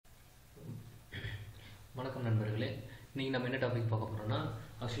வணக்கம் நண்பர்களே. இன்னைக்கு நம்ம என்ன டாபிக் பார்க்க போறோம்னா,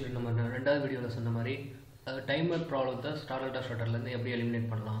 ஆக்சுவலி நம்ம ரெண்டாவது வீடியோவில் சொன்ன மாதிரி டைமர் ப்ராப்ளத்தை ஸ்டார்டர் ஷட்டர்லேருந்து எப்படி எலிமினேட்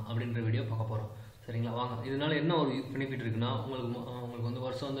பண்ணலாம் அப்படின்ற வீடியோ பார்க்க போகிறோம். சரிங்களா? வாங்க. இதனால என்ன ஒரு பெனிஃபிட் இருக்குன்னா, உங்களுக்கு வந்து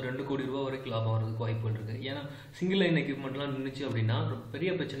வருஷம் வந்து 2 கோடி ரூபா வரைக்கும் லாபம் வரதுக்கு வாய்ப்புகள் இருக்குது. ஏன்னா சிங்கிள் லைன் எக்யூப்மெண்ட்லாம் நின்றுச்சு அப்படின்னா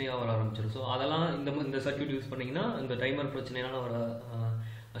பெரிய பிரச்சனையாக வர ஆரம்பிச்சிடும். ஸோ அதெல்லாம் இந்த சர்க்யூட் யூஸ் பண்ணிங்கன்னா இந்த டைமர் பிரச்சனையால் வர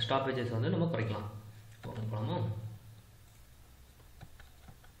ஸ்டாப்பேஜஸ் வந்து நம்ம குறைக்கலாம். போகலாமா?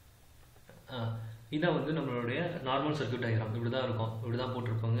 இதான் வந்து நம்மளுடைய நார்மல் சர்க்யூட் டயக்ராம். இப்படி தான் இருக்கும், இப்படி தான்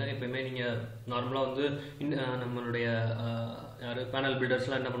போட்டிருப்பாங்க. எப்போயுமே நீங்கள் நார்மலாக வந்து நம்மளுடைய பேனல்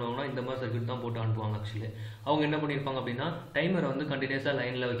பில்டர்ஸ்லாம் என்ன பண்ணுவாங்கன்னா இந்த மாதிரி சர்க்யூட் தான் போட்டு அனுப்புவாங்க. ஆக்சுவலி அவங்க என்ன பண்ணியிருப்பாங்க அப்படின்னா டைமரை வந்து கண்டினியூஸாக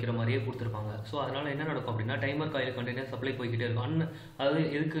லைனில் வைக்கிற மாதிரியே கொடுத்துருப்பாங்க. ஸோ அதனால் என்ன நடக்கும் அப்படின்னா டைமர் காயில் கண்டினியூஸ் சப்ளை போய்கிட்டே இருக்கும். அதாவது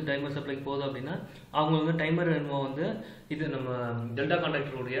எதுக்கு டைமர் சப்ளை போகுது அப்படின்னா அவங்க வந்து டைமர் என்ஓ வந்து இது நம்ம டெல்டா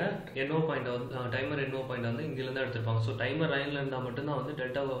கான்டாக்டருடைய என்ஓ பாயிண்ட் வந்து டைமர் என்ஓ பாயிண்ட் வந்து இங்கிருந்து எடுத்திருப்பாங்க. ஸோ டைமர் லைனில் இருந்தால் மட்டும்தான் வந்து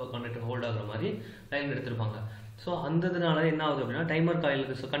டெல்டா கான்டாக்டர் ஹோல்ட் ஆகிற மாதிரி லைன் எடுத்திருப்பாங்க. ஸோ அந்ததுனால என்ன ஆகுது அப்படின்னா டைமர்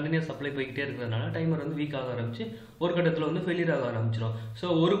காயிலுக்கு கண்டினியூஸ் சப்ளை போய்கிட்டே இருக்கிறதுனால டைமர் வந்து வீக் ஆக ஆரம்பிச்சு ஒரு கட்டத்தில் வந்து ஃபெயிலியர் ஆக ஆரம்பிச்சிடும். ஸோ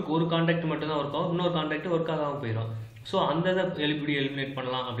ஒரு கான்டாக்ட் மட்டும் தான் ஒர்க் ஆகும், இன்னொரு கான்டாக்ட் ஒர்க் ஆகாமல் போயிடும். ஸோ அந்த இதை எப்படி எலிமினேட்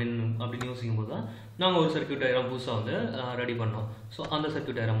பண்ணலாம் அப்படின்னு யோசிக்கும் போது தான் நாங்கள் ஒரு சர்க்யூட் டயக்ராம் புதுசாக வந்து ரெடி பண்ணோம். ஸோ அந்த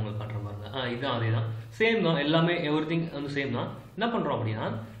சர்க்யூட் டயக்ராம் உங்களுக்கு காட்டுற பாருங்க. இதுதான் அதே தான், சேம் தான், எல்லாமே எவ்ரிதிங் வந்து சேம் தான். என்ன பண்ணுறோம் அப்படின்னா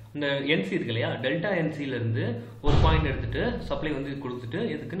இந்த என்சி இருக்கு இல்லையா, டெல்டா என்சிலேருந்து ஒரு பாயிண்ட் எடுத்துகிட்டு சப்ளை வந்து கொடுத்துட்டு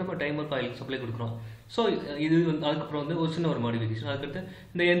இதுக்கு நம்ம டைமர் காயிலுக்கு சப்ளை கொடுக்குறோம். ஸோ இது வந்து அதுக்கப்புறம் வந்து ஒரு சின்ன ஒரு மாடிஃபிகேஷன். அதுக்கடுத்து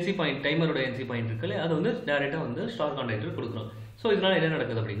இந்த என்சி பாயிண்ட் டைமரோட என்சி பாயிண்ட் இருக்குல்ல அதை வந்து டேரெக்டாக வந்து ஸ்டார் கான்டாக்டர் கொடுக்குறோம். ஸோ இதனால் என்ன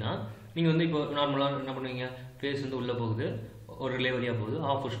நடக்குது அப்படின்னா நீங்கள் வந்து இப்போ நார்மலாக என்ன பண்ணுவீங்க, ஃபேஸ் வந்து உள்ளே போகுது, ஒரு ரிலே வழியாக போகுது,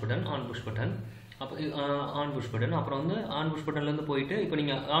 of push button, on push button, அப்போ ஆன் புஷ் பட்டன், அப்புறம் வந்து ஆன் புஷ் பட்டன்லேருந்து போயிட்டு இப்போ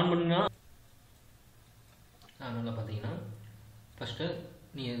நீங்கள் ஆன் பண்ணுன்னா நல்லா பார்த்தீங்கன்னா ஃபஸ்ட்டு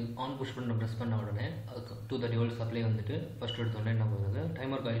நீங்கள் ஆன் புஷ் பண்ண ப்ரெஸ் பண்ண உடனே அதுக்கு 230 வோல்ட் சப்ளை வந்துட்டு ஃபஸ்ட் எடுத்தோடனே என்ன போகுது,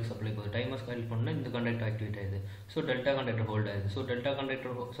 டைமர் காயிலுக்கு சப்ளை போகுது. டைமர் காயில் பண்ணால் இந்த கான்டாக்ட் ஆக்டிவேட் ஆகுது. ஸோ டெல்டா கான்டாக்டர் ஹோல்ட் ஆகுது. So delta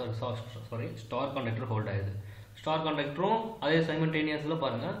contactor star contactor hold ஆகுது. ஸ்டார் கான்டாக்டரும் அதே சைமல்டேனியஸில்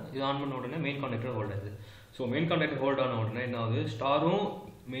பாருங்கள், இது ஆன் பண்ண உடனே மெயின் கான்டாக்டர் ஹோல்ட் ஆகுது. ஸோ மெயின் கான்டாக்டர் ஹோல்ட் ஆன உடனே என்ன ஆகுது, ஸ்டாரும்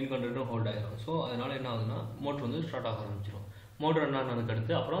மெயின் கான்டாக்டரும் ஹோல்ட் ஆகிடும். ஸோ அதனால் என்ன ஆகுதுன்னா மோட்டர் வந்து ஸ்டார்ட் ஆக ஆரம்பிச்சிடும். மோட்டர் ரன் ஆனதுக்கு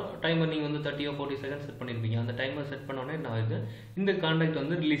அடுத்து அப்புறம் டைமர் நீங்கள் வந்து 30 or 40 செகண்ட் செட் பண்ணியிருப்பீங்க. அந்த டைமர் செட் பண்ணோடனே என்ன ஆகுது, இந்த கான்டாக்ட்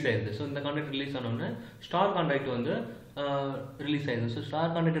வந்து ரிலீஸ் ஆயிடுது. ஸோ இந்த கான்டாக்ட் ரிலீஸ் ஆனோடனே ஸ்டார் கான்டாக்ட் வந்து ரிலீஸ் ஆயிடுது. ஸோ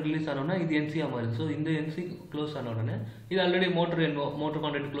ஸ்டார் கான்டாக்ட் ரிலீஸ் ஆனோடனே இது என்சியாக மாறுது. ஸோ இந்த என்சி க்ளோஸ் ஆன உடனே இது ஆல்ரெடி மோட்டர்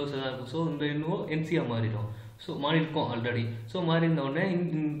கான்டாக்ட் க்ளோஸ் தான் இருக்கும். ஸோ இந்த என்ஓ என்சியாக மாறிடும். ஸோ மாறி இருக்கும் ஆல்ரெடி. ஸோ மாறி இருந்த உடனே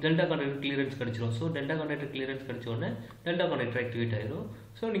டெல்டா கான்டாக்டர் கிளியரன்ஸ் கிடச்சிடும். ஸோ டெல்டா கான்டாக்டர் கிளியரன்ஸ் கிடச்ச உடனே டெல்டா கான்டாக்டர் ஆக்டிவேட் ஆயிடும்.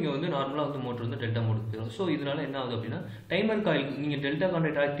 ஸோ நீங்கள் வந்து நார்மலாக வந்து மோட்டர் வந்து டெல்டா மோடுக்கு போயிடும். ஸோ இதனால என்ன ஆகுது அப்படின்னா டைமர் காயில் நீங்கள் டெல்டா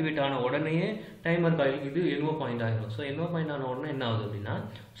கான்டாக்ட் ஆக்டிவேட் ஆன உடனே டைமர் காயிலுக்கு இது என்ஓ பாயிண்ட் ஆகிடும். ஸோ என்ஓ பாயிண்ட் ஆன உடனே என்ன ஆகுது அப்படின்னா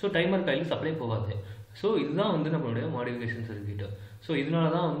ஸோ டைமர் காயிலுக்கு சப்ளை போகாது. ஸோ இதுதான் வந்து நம்மளுடைய மாடிஃபிகேஷன் சர்க்யூட். ஸோ இதனால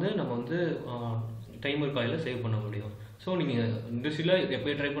தான் வந்து நம்ம வந்து டைமர் காயிலை சேவ் பண்ண முடியும். ஸோ நீங்கள் இண்டஸ்ட்ரியில்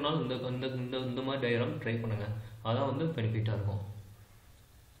எப்போ ட்ரை பண்ணாலும் இந்த மாதிரி டயக்ராம் ட்ரை பண்ணுங்கள். அதான் வந்து பெனிஃபிட்டாக இருக்கும்.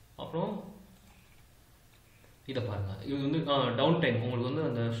 அப்புறம் இதை பாருங்கள், இது வந்து டவுன் டைம் உங்களுக்கு வந்து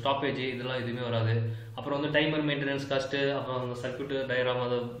அந்த ஸ்டாப்பேஜ் இதெல்லாம் எதுவுமே வராது. அப்புறம் வந்து டைமர் மெயின்டெனன்ஸ் காஸ்ட்டு, அப்புறம் அந்த சர்க்யூட் டயக்ராம்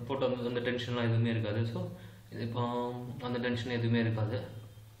அதை போட்டு வந்து அந்த டென்ஷன்லாம் எதுவுமே இருக்காது. ஸோ இது இப்போ அந்த டென்ஷன் எதுவுமே இருக்காது.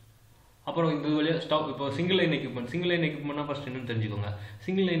 அப்புறம் இது வழியாக இப்போ சிங்கிள் லைன் எக்யூப்மெண்ட்னா ஃபஸ்ட் என்னன்னு தெரிஞ்சுக்கோங்க.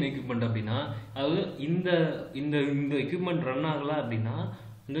 சிங்கிள் லைன் எக்யூப்மெண்ட் அப்படின்னா அதாவது இந்த எக்யூப்மெண்ட் ரன் ஆகலை அப்படின்னா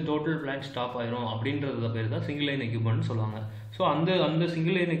இந்த டோட்டல் பிளான்ட் ஸ்டாப் ஆயிரும் அப்படின்றத பேர் தான் சிங்கிள் லைன் எக்யூப்மெண்ட் சொல்லுவாங்க. ஸோ அந்த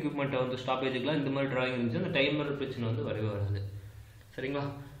சிங்கிள் லைன் எக்யூப்மெண்ட்டை வந்து ஸ்டாப்பேஜுக்குலாம் இந்த மாதிரி டிராயிங் இருந்துச்சு, அந்த டைமர் பிரச்சனை வந்து வரவே வராது. சரிங்களா?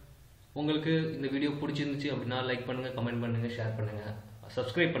 உங்களுக்கு இந்த வீடியோ பிடிச்சிருந்துச்சு அப்படின்னா லைக் பண்ணுங்கள், கமெண்ட் பண்ணுங்கள், ஷேர் பண்ணுங்கள்,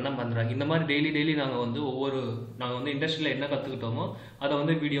 சப்ஸ்கிரைப் பண்ணால் மறந்துடுறாங்க. இந்த மாதிரி டெய்லி நாங்கள் வந்து இண்டஸ்ட்ரியில் என்ன கற்றுக்கிட்டோமோ அதை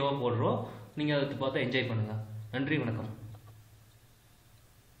வந்து வீடியோவாக போடுறோம். நீங்கள் அதை பார்த்து என்ஜாய் பண்ணுங்கள். நன்றி, வணக்கம்.